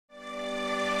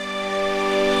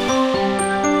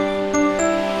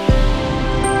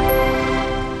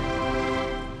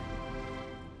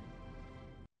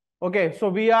Okay, so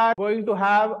we are going to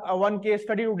have a one case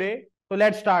study today. So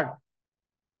let's start.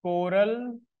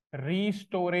 Coral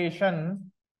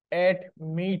restoration at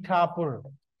Mithapur.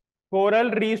 Coral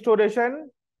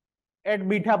restoration at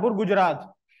Mithapur, Gujarat.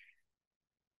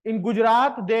 In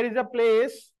Gujarat, there is a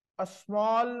place, a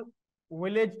small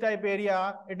village type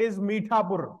area. It is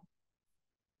Mithapur.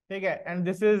 Okay, and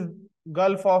this is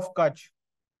Gulf of Kutch.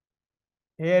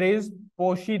 Here is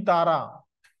Poshitara.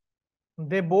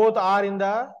 They both are in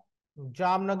the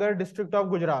Jamnagar district of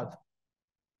Gujarat.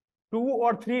 2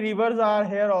 or 3 rivers are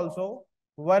here also.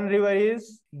 One river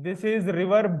is, this is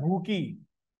river Bhuki.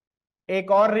 एक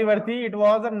और river थी, it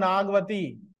was a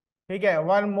Nagvati. ठीक है.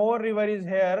 One more river is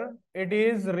here, it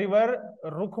is river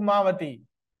Rukhmavati.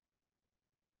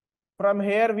 From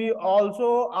here we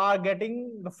also are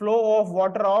getting the flow of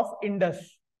water of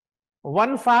Indus.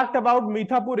 One fact about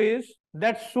Mithapur is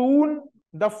that soon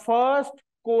the first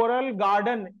coral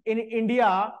garden in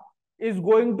India is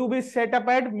going to be set up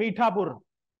at Mithapur.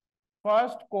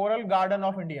 First coral garden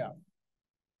of India.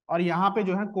 और यहाँ पे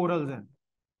जो है corals हैं.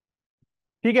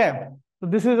 ठीक है. So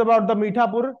this is about the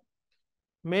Mithapur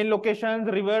main locations,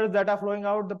 rivers that are flowing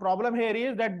out. The problem here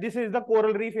is that this is the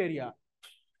coral reef area,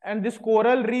 and this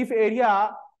coral reef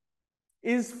area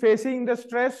is facing the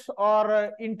stress,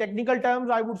 or in technical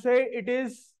terms I would say it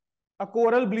is a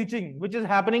coral bleaching which is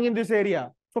happening in this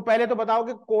area. So पहले तो बताओ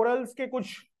कि corals के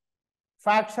कुछ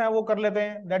facts हैं वो कर लेते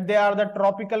हैं. That they are the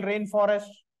tropical rainforest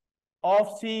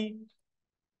of sea,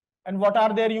 and what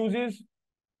are their uses?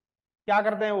 क्या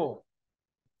करते हैं वो?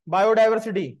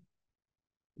 Biodiversity.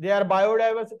 They are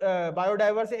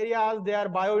biodiverse areas. They are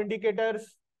bioindicators.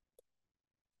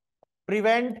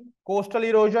 Prevent coastal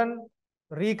erosion.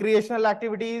 Recreational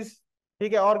activities.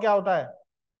 ठीक है. और क्या होता है?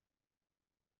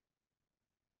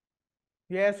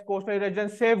 Yes, coastal erosion.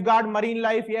 Safeguard marine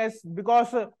life. Yes,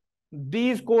 because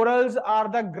these corals are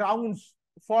the grounds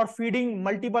for feeding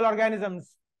multiple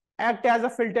organisms. Act as a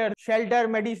filter, shelter,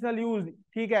 medicinal use.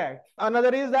 ठीक है.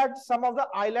 Another is that some of the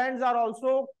islands are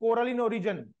also coral in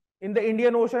origin in the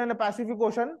Indian Ocean and the Pacific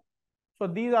Ocean. So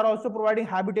these are also providing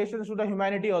habitations to the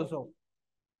humanity also.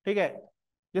 ठीक है.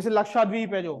 जैसे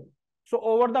लक्षद्वीप है जो. So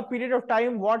over the period of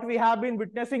time, what we have been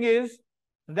witnessing is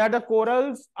that the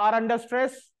corals are under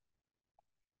stress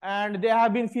and they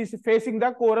have been facing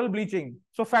the coral bleaching.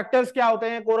 So factors क्या होते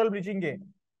हैं coral bleaching के?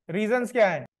 Reasons क्या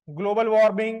हैं? Global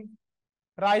warming,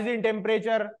 rise in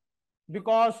temperature,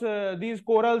 because these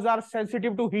corals are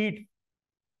sensitive to heat.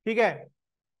 ठीक है.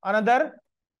 Another,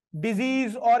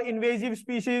 disease or invasive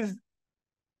species,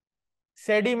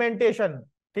 sedimentation.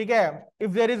 ठीक है.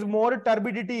 If there is more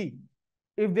turbidity,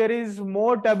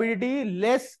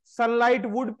 less sunlight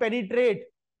would penetrate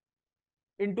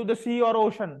into the sea or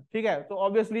ocean. ठीक है. So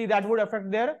obviously that would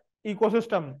affect their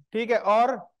ecosystem. ठीक है.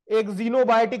 और एक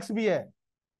xenobiotics भी है.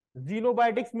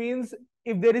 Xenobiotics means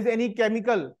if there is any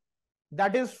chemical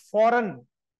that is foreign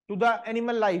to the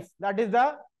animal life, that is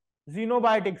the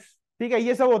xenobiotics. ठीक है.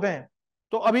 ये सब होते हैं.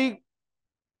 तो अभी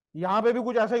यहां पे भी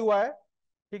कुछ ऐसा ही हुआ है.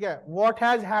 ठीक है. What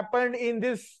has happened in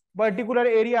this particular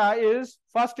area is,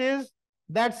 first is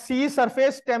that sea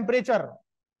surface temperature.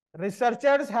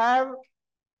 Researchers have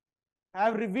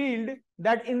revealed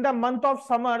that in the month of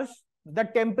summers, the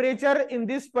temperature in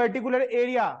this particular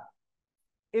area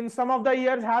in some of the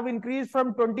years have increased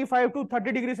from 25 to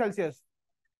 30 degrees Celsius,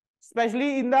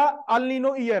 especially in the El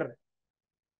Nino year.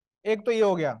 एक तो ये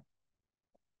हो गया.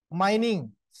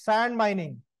 Mining, sand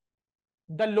mining.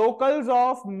 The locals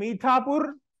of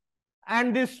Mithapur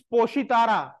and this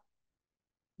Poshitara,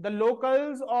 the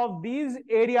locals of these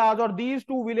areas or these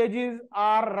two villages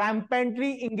are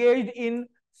rampantly engaged in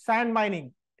sand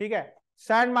mining. ठीक है.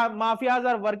 Sand mafias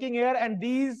are working here, and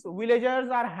these villagers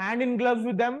are hand in gloves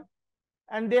with them,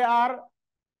 and they are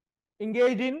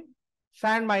engaged in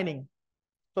sand mining.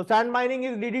 So sand mining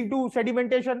is leading to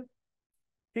sedimentation.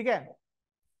 ठीक है.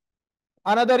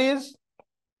 Another is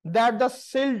that the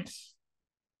silts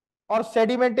or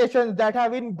sedimentations that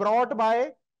have been brought by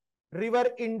river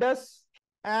Indus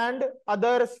and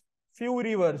other few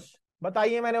rivers.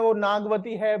 बताइए, मैंने वो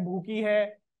नागवती है, भूकी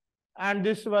है, and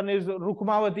this one is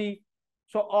Rukhmavati.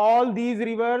 So all these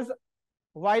rivers,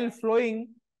 while flowing,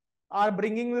 are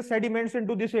bringing the sediments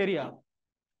into this area.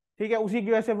 ठीक है. उसी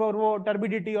की वजह से वो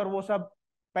turbidity और वो सब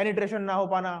penetration ना हो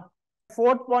पाना.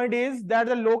 Fourth point is that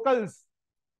the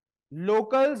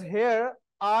locals here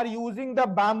are using the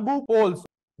bamboo poles.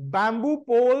 Bamboo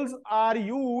poles are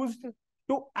used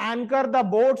to anchor the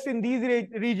boats in these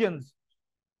regions,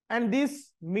 and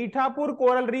this Mithapur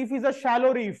coral reef is a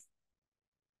shallow reef.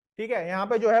 ठीक है. यहाँ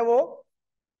पे जो है वो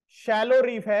shallow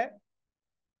reef है.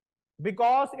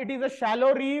 Because it is a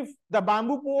shallow reef, the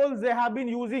bamboo poles they have been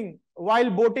using, while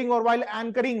boating or while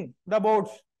anchoring the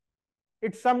boats,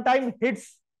 it sometimes hits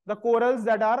the corals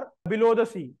that are below the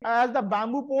sea. As the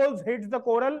bamboo poles hits the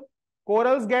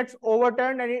corals gets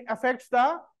overturned and it affects the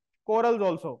corals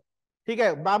also. ठीक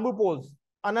है, bamboo poles.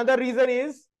 Another reason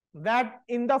is that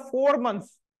in the 4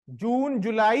 months, June,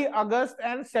 July, August,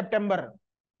 and September,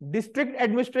 district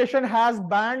administration has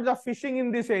banned the fishing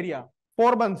in this area.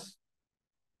 4 months.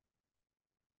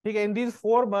 Okay, in these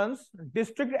 4 months,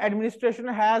 district administration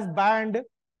has banned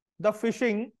the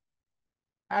fishing,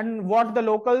 and what the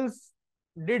locals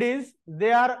did is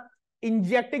they are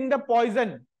injecting the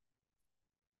poison.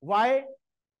 Why?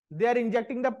 They are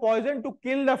injecting the poison to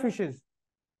kill the fishes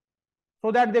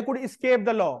so that they could escape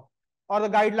the law or the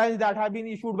guidelines that have been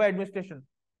issued by administration.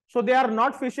 So they are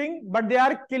not fishing, but they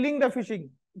are killing the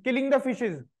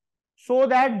fishes so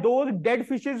that those dead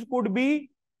fishes could be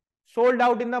sold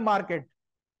out in the market.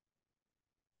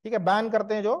 ठीक है, ban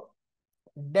करते हैं जो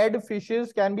dead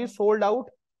fishes can be sold out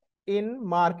in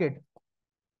market.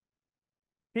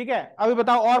 ठीक है, अभी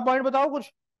बताओ और पॉइंट बताओ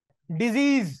कुछ.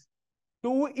 Disease,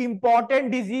 2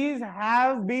 important disease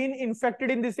have been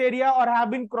infected in this area or have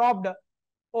been cropped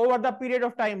over the period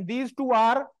of time. These 2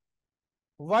 are,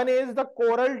 one is the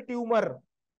coral tumor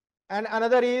and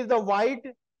another is the white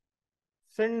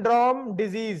syndrome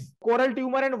disease. Coral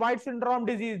tumor and white syndrome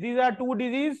disease, these are 2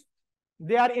 diseases.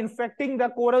 They are infecting the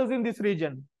corals in this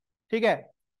region. ठीक है.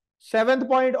 7th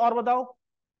point और बताओ.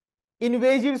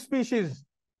 Invasive species,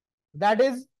 that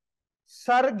is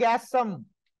sargassum.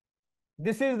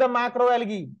 This is the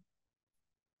macroalgae,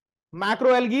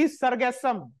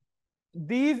 sargassum.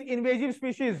 These invasive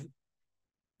species,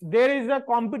 there is a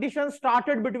competition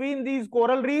started between these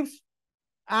coral reefs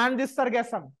and this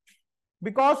sargassum,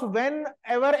 because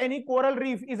whenever any coral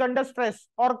reef is under stress,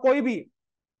 और कोई भी,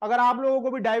 अगर आप लोगों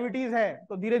को भी diabetes है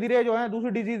तो धीरे धीरे जो है दूसरी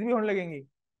डिजीज भी होने लगेंगी,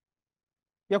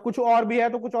 या कुछ और भी है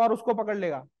तो कुछ और उसको पकड़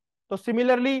लेगा. तो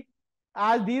similarly,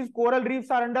 as these coral reefs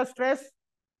are under stress,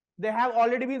 they have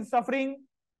already been suffering,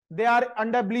 they are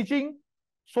under bleaching,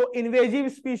 so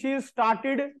invasive species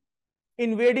started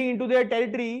invading into their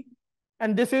territory,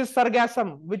 and this is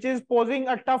sargassum which is posing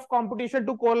a tough competition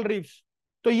to coral reefs.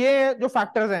 तो ये जो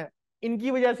factors हैं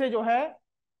इनकी वजह से जो है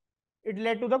it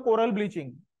led to the coral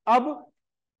bleaching. अब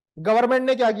गवर्नमेंट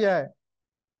ने क्या किया है?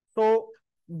 तो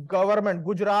government,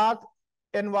 Gujarat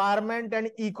environment and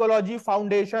ecology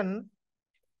foundation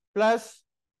plus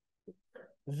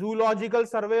zoological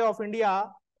survey of India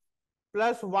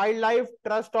plus wild life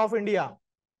trust of India,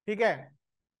 ठीक है,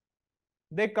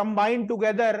 they combined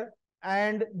together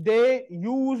and they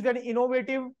used an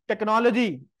innovative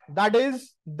technology, that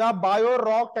is the bio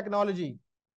rock technology.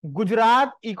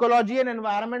 Gujarat Ecology and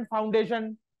Environment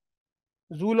Foundation,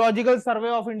 Zoological Survey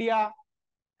of India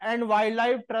and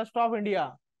Wildlife Trust of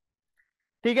India.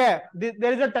 ठीक है,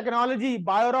 there is a technology,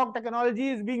 bio rock technology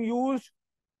is being used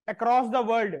across the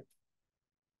world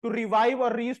to revive or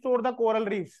restore the coral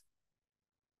reefs.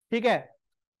 ठीक है,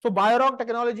 तो Biorock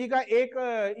technology का एक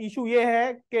issue ये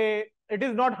है कि it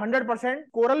is not 100%.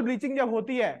 Coral bleaching जब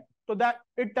होती है तो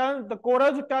the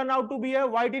corals turn out to be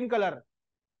white in colour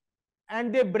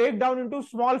and they break down into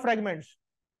small fragments.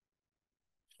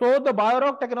 So the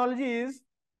Biorock technology is,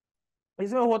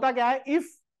 इसमें होता क्या है,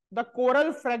 if the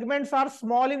coral fragments are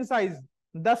small in size,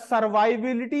 the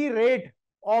survivability rate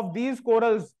of these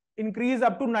corals increase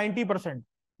up to 90%.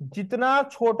 जितना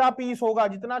छोटा piece होगा,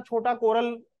 जितना छोटा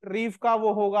coral reef का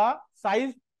वो होगा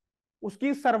साइज,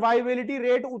 उसकी सर्वाइबिलिटी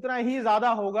रेट उतना ही ज्यादा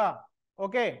होगा.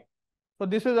 Okay, so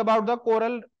this is about the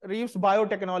coral reefs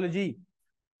biotechnology.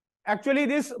 Actually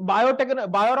this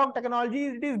biorock technology,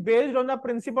 it is based on the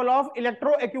principle of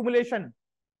electroaccumulation,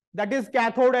 that is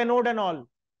cathode anode and all.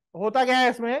 होता क्या है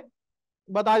इसमें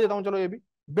बता देता हूं, चलो ये भी.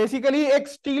 बेसिकली एक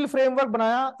स्टील फ्रेमवर्क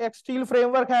बनाया, एक steel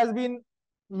framework has been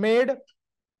made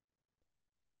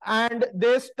and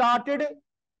they started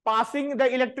passing the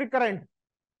electric current.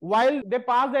 While they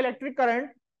pass the electric current,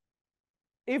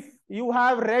 if you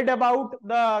have read about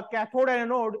the cathode and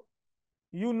anode,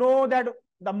 you know that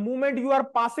the moment you are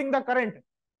passing the current,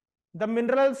 the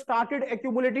minerals started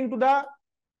accumulating to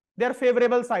their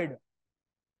favorable side,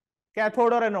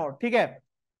 cathode or anode. ठीक है,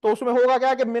 तो उसमें होगा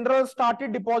क्या कि minerals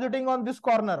started depositing on this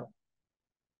corner,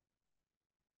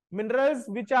 minerals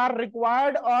which are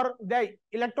required or the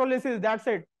electrolysis,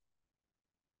 that's it.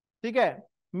 ठीक है,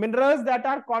 minerals that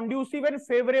are conducive and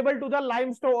favorable to the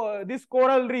limestone, this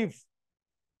coral reefs.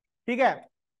 ठीक है,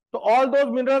 तो all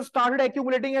those minerals started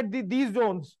accumulating at these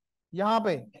zones, यहाँ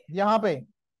पे.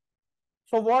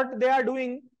 So what they are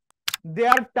doing, they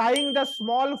are tying the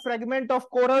small fragment of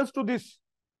corals to this,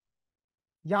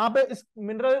 यहाँ पे इस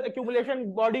mineral accumulation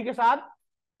body के साथ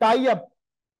tie up.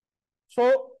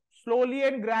 So slowly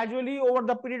and gradually over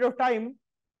the period of time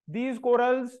these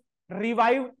corals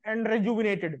revived and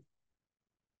rejuvenated.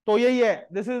 तो यही है,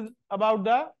 this is about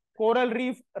the coral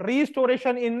reef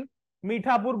restoration in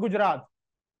Mithapur, Gujarat.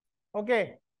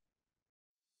 Okay.